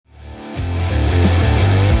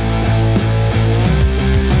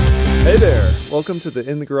Welcome to the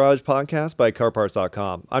In the Garage podcast by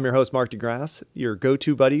CarParts.com. I'm your host, Mark DeGrasse, your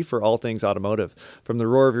go-to buddy for all things automotive. From the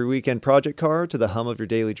roar of your weekend project car to the hum of your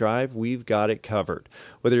daily drive, we've got it covered.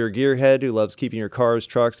 Whether you're a gearhead who loves keeping your cars,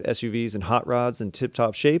 trucks, SUVs, and hot rods in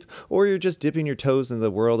tip-top shape, or you're just dipping your toes into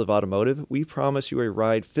the world of automotive, we promise you a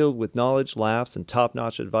ride filled with knowledge, laughs, and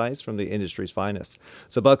top-notch advice from the industry's finest.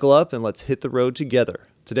 So buckle up and let's hit the road together.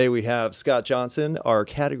 Today we have Scott Johnson, our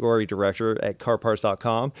category director at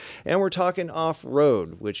CarParts.com, and we're talking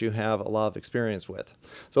off-road, which you have a lot of experience with.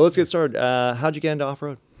 So let's get started. How'd you get into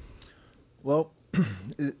off-road? Well,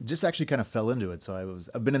 it just actually kind of fell into it. So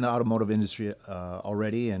I've been in the automotive industry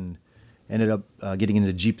already and ended up getting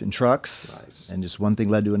into Jeep and trucks. Nice. And just one thing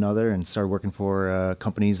led to another and started working for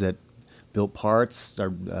companies that built parts,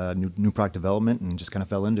 started new product development, and just kind of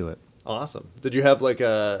fell into it. Awesome. Did you have like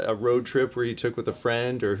a road trip where you took with a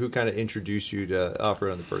friend, or who kind of introduced you to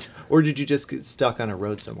off-road in the first, or did you just get stuck on a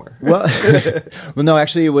road somewhere? Well, no,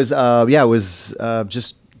 actually it was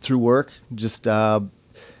just through work. Just you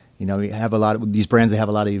have a lot of these brands. They have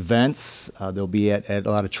a lot of events. They'll be at a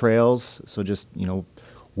lot of trails. So just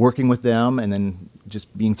working with them, and then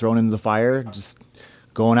just being thrown into the fire, just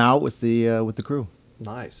going out with the crew.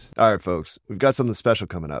 Nice. All right, folks, we've got something special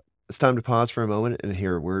coming up. It's time to pause for a moment and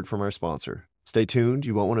hear a word from our sponsor. Stay tuned.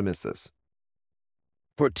 You won't want to miss this.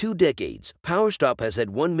 For 2 decades, PowerStop has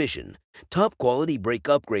had one mission: top quality brake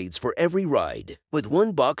upgrades for every ride. With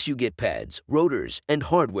one box, you get pads, rotors, and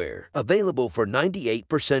hardware, available for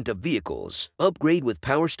 98% of vehicles. Upgrade with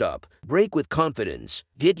PowerStop. Brake with confidence.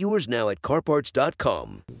 Get yours now at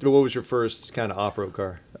CarParts.com. What was your first kind of off-road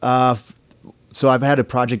car? So I've had a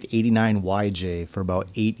Project 89 YJ for about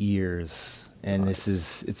 8 years. And Nice.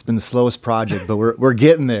 It's been the slowest project, but we're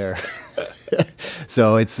getting there.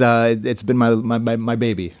 So it's been my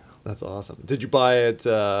baby. That's awesome. Did you buy it?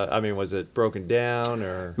 Was it broken down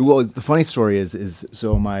or? Well, the funny story is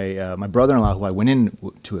so my brother-in-law, who I went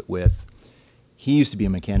into it with, he used to be a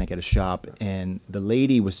mechanic at a shop, and the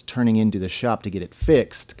lady was turning into the shop to get it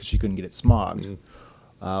fixed because she couldn't get it smogged.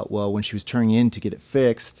 Well, when she was turning in to get it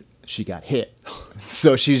fixed, she got hit.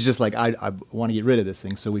 So she's just like, I want to get rid of this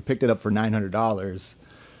thing. So we picked it up for $900,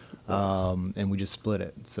 and we just split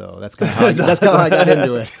it. So that's kind of how I got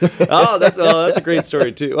into it. That's a great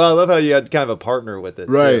story too. Well, I love how you had kind of a partner with it,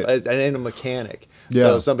 right? Too, and a mechanic. Yeah.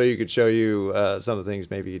 So somebody who could show you some of the things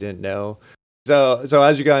maybe you didn't know. So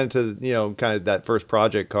as you got into kind of that first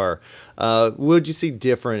project car, what would you see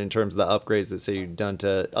different in terms of the upgrades that say you've done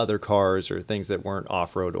to other cars or things that weren't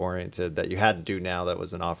off-road oriented that you had to do now that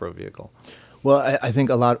was an off-road vehicle? Well, I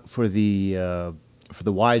think a lot for the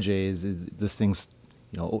YJ is this thing's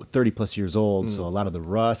 30 plus years old, so a lot of the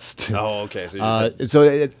rust. Oh, okay. So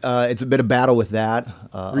it's a bit of battle with that.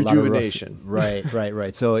 Rejuvenation. A lot of rust.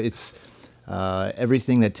 Right. So it's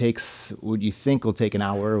everything that takes what you think will take an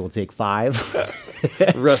hour will take 5.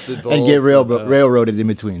 Rusted bolts. And get railroaded in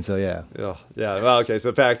between. So yeah. Yeah. Well, okay.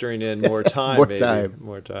 So factoring in more time,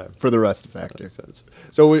 more time for the rust to factor. That makes sense.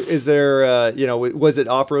 So is there, was it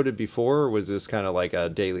off-roaded before, or was this kind of like a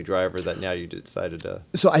daily driver that now you decided to?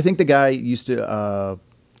 So I think the guy used to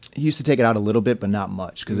take it out a little bit, but not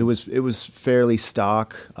much, because it was fairly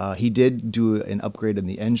stock. He did do an upgrade in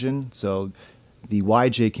the engine. So the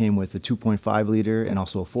YJ came with a 2.5 liter and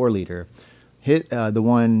also a 4 liter. The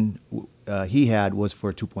one he had was for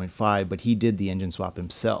a 2.5, but he did the engine swap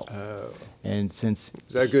himself. Oh. And is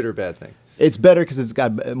that a good or bad thing? It's better because it's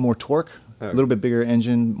got more torque, okay. A little bit bigger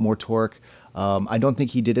engine, more torque. I don't think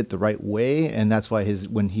he did it the right way, and that's why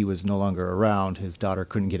when he was no longer around, his daughter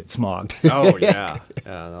couldn't get it smogged. Oh yeah,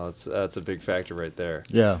 no, that's a big factor right there.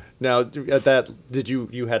 Yeah. Now, at that, did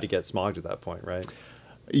you had to get smogged at that point, right?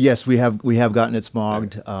 Yes, we have gotten it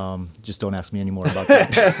smogged. Just don't ask me any more about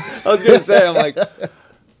that. I was gonna say, I'm like,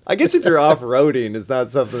 I guess if you're off-roading, it's not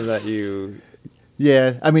something that you.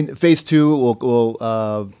 Yeah, I mean, phase 2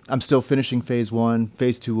 I'm still finishing phase 1.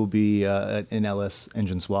 Phase 2 will be an LS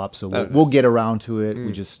engine swap, so we'll get around to it.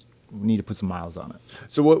 We need to put some miles on it.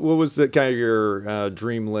 So what was the kind of your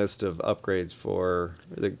dream list of upgrades for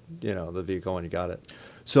the vehicle when you got it?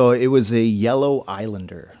 So it was a yellow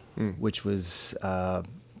Islander, which was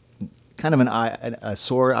kind of a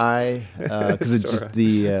sore eye because it's just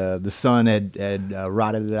the sun had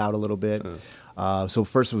rotted it out a little bit. So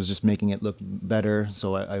first it was just making it look better.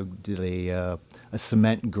 So I did a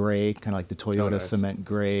cement gray, kind of like the Toyota cement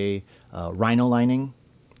gray rhino lining.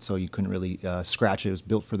 So you couldn't really scratch it. It was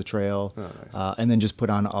built for the trail. Oh, nice. And then just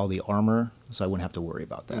put on all the armor so I wouldn't have to worry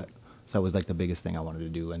about that. So that was like the biggest thing I wanted to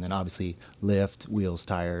do. And then obviously lift, wheels,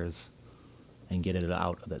 tires, and get it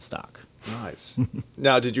out of that stock. Nice.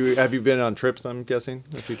 Now, have you been on trips, I'm guessing,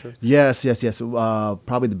 a few trips? Yes.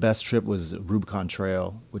 Probably the best trip was Rubicon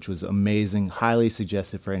Trail, which was amazing. Highly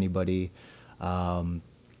suggested for anybody. Once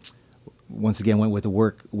again, went with a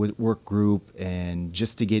work group, and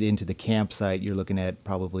just to get into the campsite, you're looking at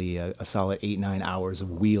probably a solid 8-9 hours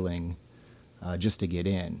of wheeling just to get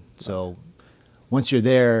in. So once you're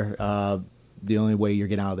there, the only way you're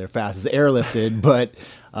getting out of there fast is airlifted. But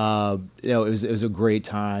it was a great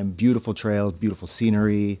time. Beautiful trails, beautiful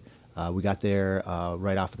scenery. We got there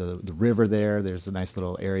right off of the river there. There's a nice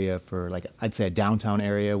little area for, like, I'd say a downtown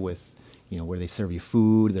area with, where they serve you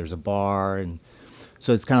food. There's a bar, and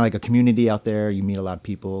so it's kind of like a community out there. You meet a lot of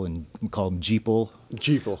people, and we call them Jeeple.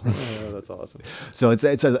 Jeeple. Oh, that's awesome. So it's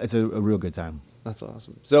a real good time. That's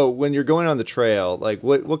awesome. So when you're going on the trail, like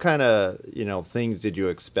what kind of, things did you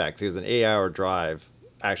expect? Because an 8-hour drive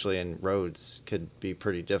actually in roads could be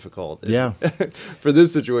pretty difficult. Yeah. For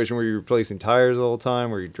this situation, were you replacing tires all the time?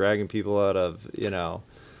 Were you dragging people out of,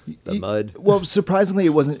 the mud? Well, surprisingly,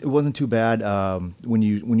 it wasn't too bad. When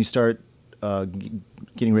you start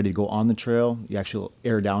getting ready to go on the trail, you actually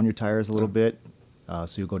air down your tires a little bit.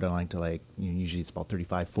 So you'll go down usually it's about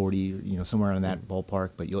 35, 40, somewhere in that ballpark,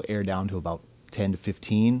 but you'll air down to about 10 to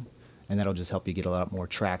 15, and that'll just help you get a lot more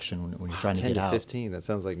traction when you're trying to get out. 10 to 15, that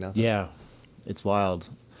sounds like nothing. Yeah, it's wild.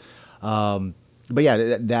 But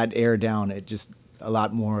yeah, that air down, it just, a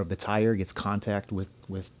lot more of the tire gets contact with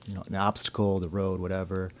an obstacle, the road,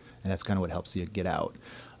 whatever, and that's kind of what helps you get out.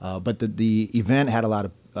 But the event had a lot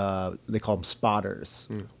of, they call them spotters,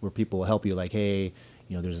 where people will help you, like, hey,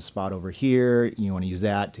 there's a spot over here, you want to use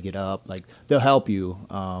that to get up. Like, they'll help you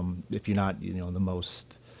if you're not, the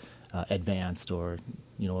most advanced or,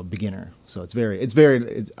 a beginner. So it's very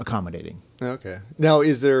accommodating. Okay. Now,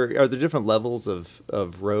 are there different levels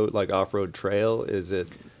of road, like off-road trail? Is it?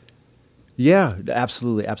 Yeah,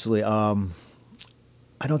 absolutely. I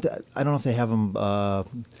don't know if they have them.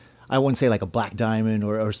 I wouldn't say like a black diamond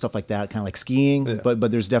or stuff like that, kind of like skiing. Yeah.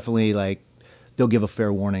 But there's definitely, like, they'll give a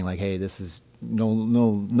fair warning, like, hey, this is no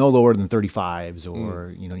lower than 35s,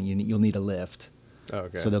 or you'll need a lift.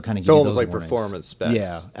 Okay. So they'll kind of give so you almost those like warnings. Performance specs.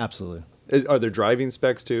 Yeah, absolutely. Are there driving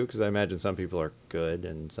specs too? Because I imagine some people are good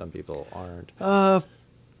and some people aren't.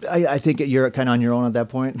 I think you're kind of on your own at that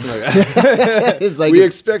point. It's like, we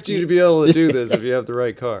expect you to be able to do this if you have the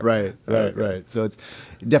right car. Right. So it's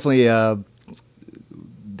definitely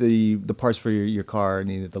the parts for your car,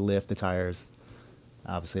 the lift, the tires.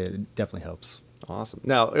 Obviously, it definitely helps. Awesome.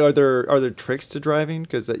 Now, are there tricks to driving?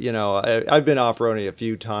 Because I've been off-roading a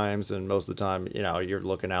few times, and most of the time, you're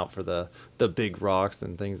looking out for the big rocks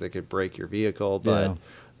and things that could break your vehicle. But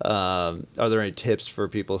are there any tips for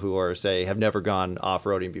people who are, say, have never gone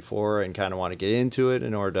off-roading before and kind of want to get into it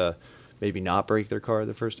in order to maybe not break their car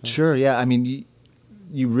the first time? Sure. Yeah. I mean,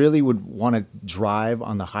 you really would want to drive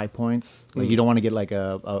on the high points. Like, you don't want to get like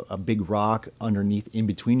a big rock underneath in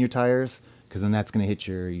between your tires, because then that's going to hit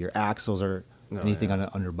your axles or anything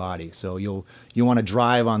on your body. So you want to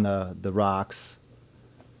drive on the rocks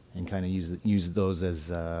and kind of use those as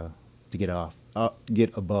to get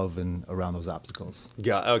above and around those obstacles.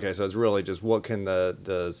 Yeah. Okay. So it's really just what can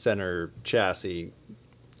the center chassis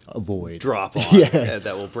avoid, drop on,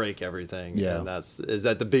 that will break everything. Yeah. And is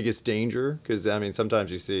that the biggest danger? Because I mean,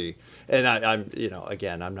 sometimes you see, and I'm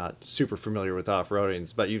again, I'm not super familiar with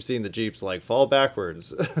off-roadings, but you've seen the Jeeps like fall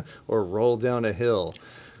backwards or roll down a hill.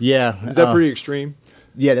 Yeah. Is that pretty extreme?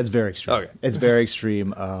 Yeah, that's very extreme. Okay. It's very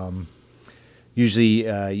extreme.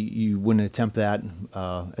 Usually you wouldn't attempt that,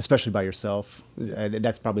 especially by yourself.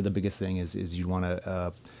 That's probably the biggest thing is you want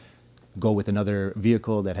to go with another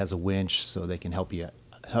vehicle that has a winch so they can help you.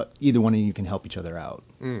 Either one of you can help each other out.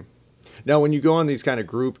 Now, when you go on these kind of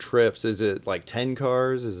group trips, is it like 10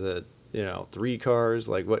 cars? Is it 3 cars?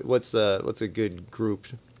 Like what's a good group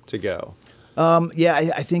to go?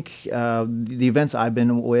 I think the events I've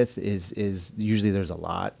been with is usually there's a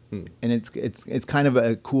lot, and it's kind of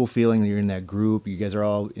a cool feeling that you're in that group. You guys are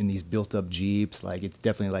all in these built up Jeeps. Like, it's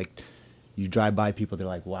definitely like you drive by people, they're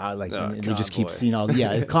like, wow, like, and they just keep seeing all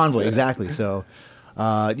convoy exactly. So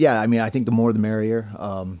I mean, I think the more the merrier.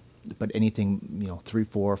 But anything 3,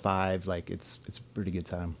 4, 5, like it's a pretty good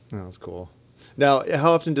time. Oh, that's cool. Now,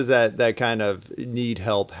 how often does that kind of need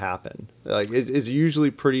help happen? Like, is it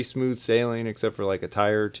usually pretty smooth sailing except for like a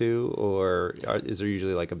tire or two, or is there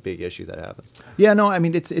usually like a big issue that happens? Yeah, no, I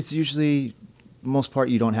mean, it's usually, most part,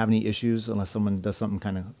 you don't have any issues unless someone does something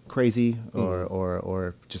kind of crazy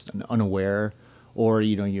or just unaware, or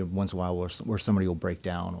you once in a while where somebody will break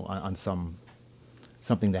down on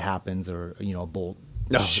something that happens, or a bolt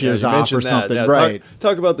shears off or something. Yeah, right.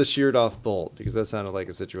 Talk about the sheared off bolt, because that sounded like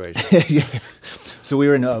a situation. Yeah. So we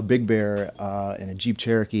were in a Big Bear in a Jeep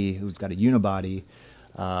Cherokee who's got a unibody.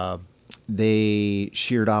 They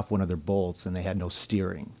sheared off one of their bolts and they had no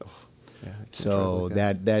steering. Yeah, So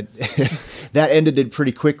that that ended it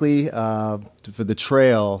pretty quickly for the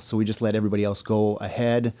trail. So we just let everybody else go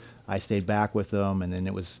ahead. I stayed back with them, and then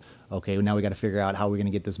it was okay. Now we got to figure out how we're going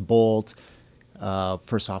to get this bolt.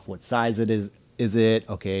 First off, what size it is? Is it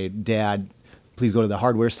okay, Dad? Please go to the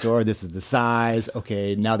hardware store. This is the size.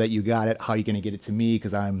 Okay, now that you got it, how are you going to get it to me?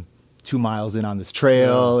 Because I'm 2 miles in on this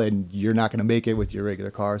trail, and you're not going to make it with your regular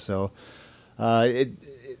car. So,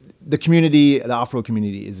 the community, the off-road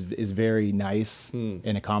community, is very nice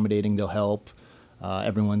and accommodating. They'll help.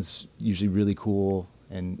 Everyone's usually really cool,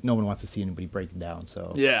 and no one wants to see anybody break down.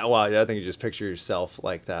 So yeah, well, yeah, I think you just picture yourself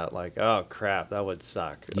like that, like, oh crap, that would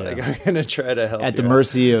suck. Yeah. Like, I'm gonna try to help at the you out.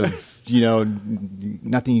 mercy of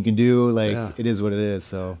nothing you can do. Like it is what it is.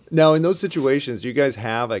 So Now, in those situations, do you guys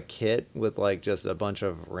have a kit with like just a bunch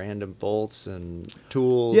of random bolts and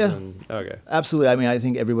tools? Yeah. And, okay. absolutely. I mean, I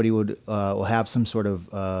think everybody will have some sort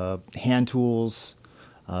of hand tools.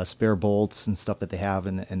 Spare bolts and stuff that they have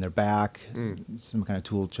in their back, some kind of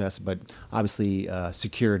tool chest, but obviously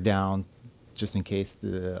secured down just in case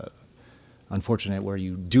the unfortunate where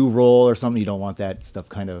you do roll or something, you don't want that stuff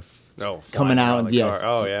kind of coming out. Yes,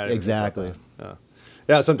 Oh, yeah. I didn't think about exactly. that.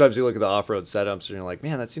 Yeah, sometimes you look at the off-road setups and you're like,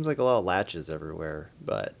 man, that seems like a lot of latches everywhere,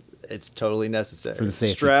 but it's totally necessary. For the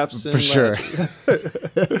safety. Straps and For sure. latches.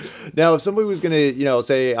 Now, if somebody was going to,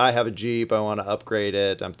 say I have a Jeep, I want to upgrade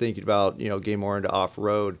it, I'm thinking about, getting more into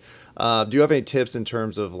off-road. Do you have any tips in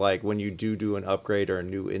terms of like when you do an upgrade or a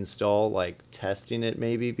new install, like testing it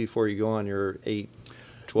maybe before you go on your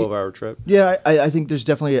 12-hour trip? Yeah, I think there's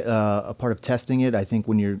definitely a part of testing it. I think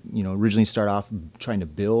when you're, originally start off trying to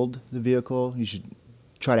build the vehicle, you should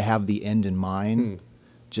try to have the end in mind.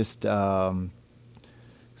 Just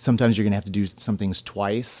sometimes you're going to have to do some things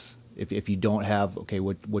twice if you don't have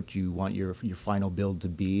what you want your final build to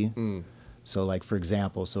be. So like for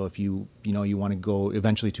example, so if you want to go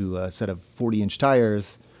eventually to a set of 40-inch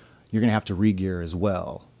tires, you're going to have to re-gear as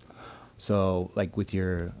well. So like with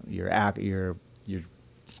your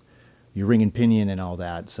ring and pinion and all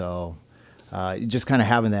that. So just kind of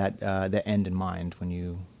having that end in mind when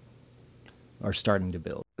you are starting to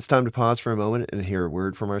build. It's time to pause for a moment and hear a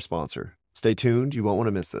word from our sponsor. Stay tuned, you won't want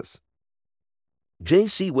to miss this.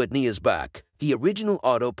 J.C. Whitney is back. The original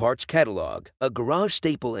auto parts catalog, a garage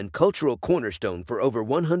staple and cultural cornerstone for over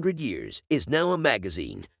 100 years, is now a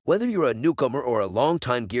magazine. Whether you're a newcomer or a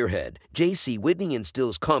longtime gearhead, J.C. Whitney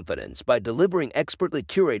instills confidence by delivering expertly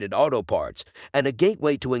curated auto parts and a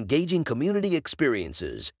gateway to engaging community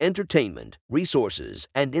experiences, entertainment, resources,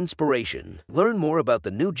 and inspiration. Learn more about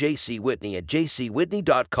the new J.C. Whitney at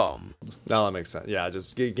jcwhitney.com. No, that makes sense. Yeah,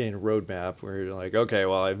 just gain a roadmap where you're like, okay,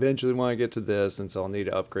 well, I eventually want to get to this, and so I'll need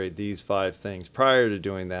to upgrade these 5 things prior to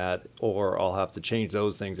doing that, or I'll have to change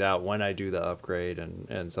those things out when I do the upgrade,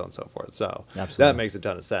 and so on and so forth. So Absolutely. That makes a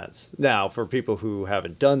ton of sense. Now, for people who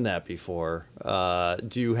haven't done that before,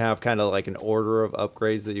 do you have kind of like an order of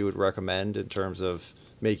upgrades that you would recommend in terms of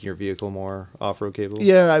making your vehicle more off-road capable?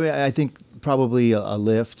 Yeah, I mean, I think probably a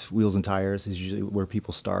lift, wheels and tires is usually where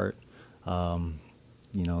people start. The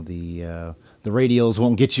radials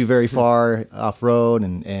won't get you very far off-road,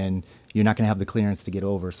 and you're not going to have the clearance to get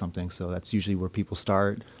over something. So that's usually where people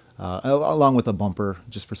start, along with a bumper,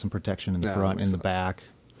 just for some protection in the front and the back.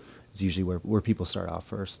 Is usually where people start off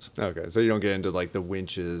first. Okay, so you don't get into like the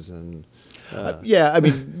winches and... Yeah, I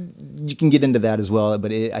mean, you can get into that as well,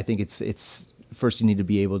 but I think it's first you need to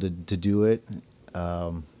be able to do it,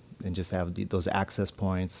 and just have those access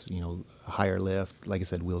points, higher lift, like I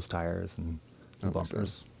said, wheels, tires, and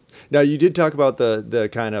bumpers. Now, you did talk about the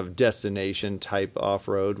kind of destination type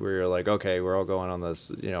off-road where you're like, okay, we're all going on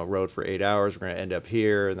this, road for 8 hours. We're going to end up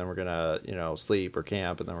here, and then we're going to, sleep or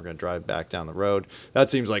camp, and then we're going to drive back down the road. That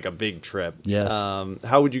seems like a big trip. Yes.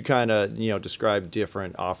 How would you kind of, describe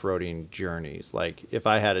different off-roading journeys? Like, if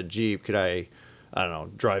I had a Jeep, could I don't know,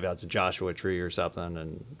 drive out to Joshua Tree or something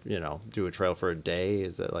and, do a trail for a day?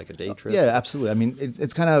 Is it like a day trip? Yeah, absolutely. I mean,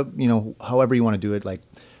 it's kind of, however you want to do it. Like,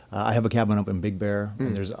 I have a cabin up in Big Bear,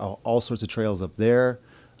 and there's all sorts of trails up there.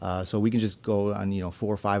 So we can just go on,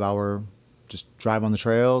 4 or 5 hour, just drive on the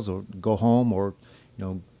trails or go home or,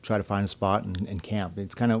 try to find a spot and camp.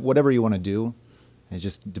 It's kind of whatever you want to do. It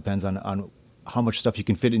just depends on how much stuff you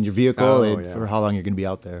can fit in your vehicle and for how long you're going to be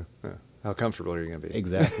out there. Yeah. How comfortable are you going to be?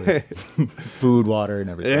 Exactly. Food, water, and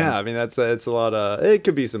everything. Yeah, I mean, it's a lot of, it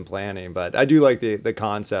could be some planning, but I do like the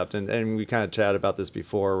concept, and we kind of chatted about this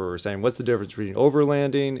before where we were saying, what's the difference between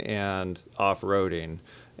overlanding and off-roading?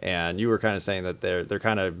 And you were kind of saying that they're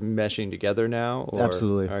kind of meshing together now? Or?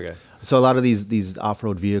 Absolutely. Okay. So a lot of these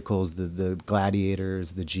off-road vehicles, the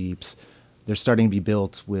Gladiators, the Jeeps, they're starting to be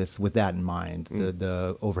built with that in mind.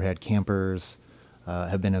 The overhead campers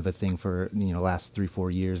have been of a thing for last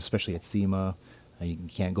 3-4 years, especially at SEMA. You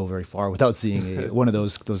can't go very far without seeing one of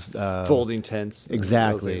those folding tents.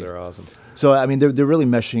 Exactly. Those things are awesome. So I mean, they're really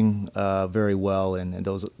meshing very well, and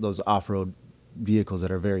those off-road vehicles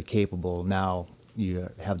that are very capable. Now you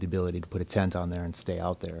have the ability to put a tent on there and stay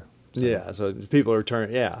out there. So. Yeah, so people are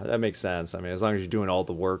turning. Yeah, that makes sense. I mean, as long as you're doing all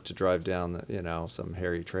the work to drive down, some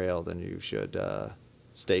hairy trail, then you should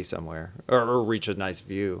stay somewhere or reach a nice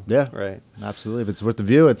view. Yeah, right. Absolutely. If it's worth the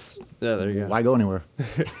view, there you go. Why go anywhere?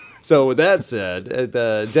 So with that said,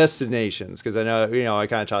 the destinations, because I know I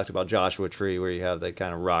kind of talked about Joshua Tree, where you have the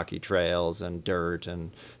kind of rocky trails and dirt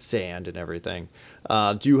and sand and everything.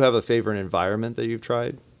 Do you have a favorite environment that you've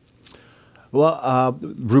tried? Well,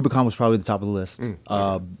 Rubicon was probably the top of the list.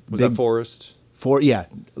 Was that forest? A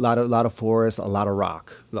lot of forest, a lot of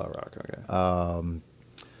rock. A lot of rock. Okay.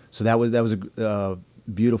 So that was a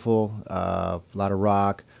beautiful, a lot of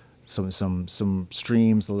rock, some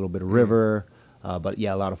streams, a little bit of river, but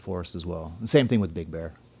a lot of forest as well. And same thing with Big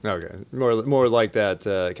Bear. Okay, more like that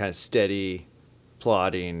kind of steady,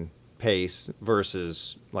 plodding pace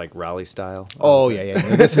versus like rally style. Oh yeah.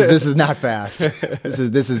 This is not fast.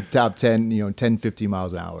 This is top 10, 10, 15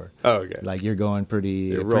 miles an hour. Oh, okay. Like you're going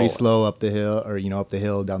pretty slow up the hill, or up the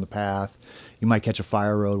hill down the path. You might catch a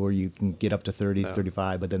fire road where you can get up to 30,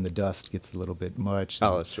 35, but then the dust gets a little bit much.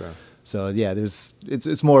 Oh, that's true. So yeah,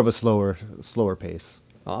 it's more of a slower pace.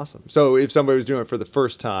 Awesome. So if somebody was doing it for the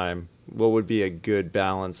first time, what would be a good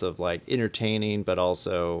balance of like entertaining but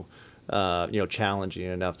also challenging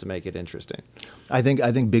enough to make it interesting? I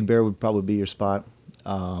think Big Bear would probably be your spot.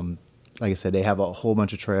 Like I said, they have a whole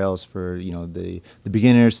bunch of trails for the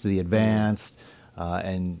beginners to the advanced,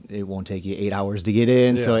 and it won't take you 8 hours to get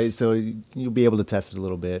in. Yes. So you'll be able to test it a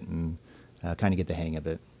little bit and kind of get the hang of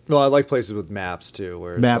it. Well, I like places with maps too,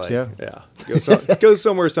 where it's maps, like, go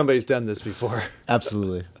somewhere somebody's done this before.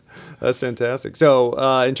 Absolutely. That's fantastic. So,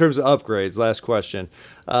 in terms of upgrades, last question.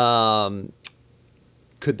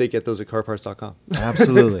 Could they get those at carparts.com?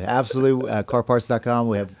 Absolutely. Carparts.com.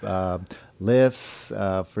 We have lifts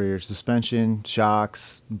for your suspension,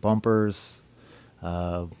 shocks, bumpers.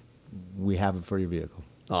 We have it for your vehicle.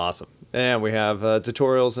 Awesome. And we have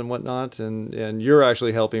tutorials and whatnot, and you're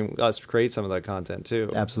actually helping us create some of that content too.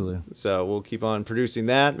 Absolutely. So we'll keep on producing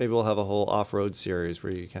that. Maybe we'll have a whole off-road series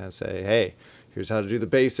where you kind of say, hey, here's how to do the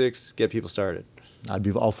basics, get people started. I'd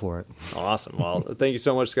be all for it. Awesome. Well, thank you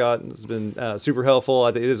so much, Scott. It's been super helpful.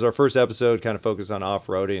 I think this is our first episode kind of focused on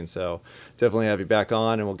off-roading, so definitely have you back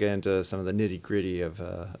on, and we'll get into some of the nitty-gritty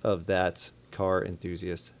of that car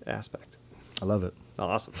enthusiast aspect. I love it.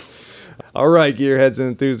 Awesome. All right, gearheads and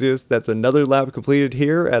enthusiasts, that's another lap completed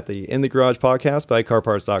here at the In the Garage podcast by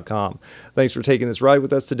carparts.com. Thanks for taking this ride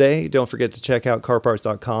with us today. Don't forget to check out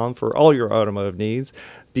carparts.com for all your automotive needs,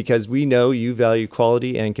 because we know you value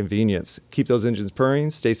quality and convenience. Keep those engines purring,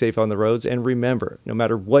 stay safe on the roads, and remember, no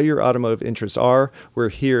matter what your automotive interests are, we're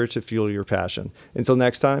here to fuel your passion. Until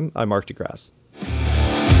next time, I'm Mark DeGrasse.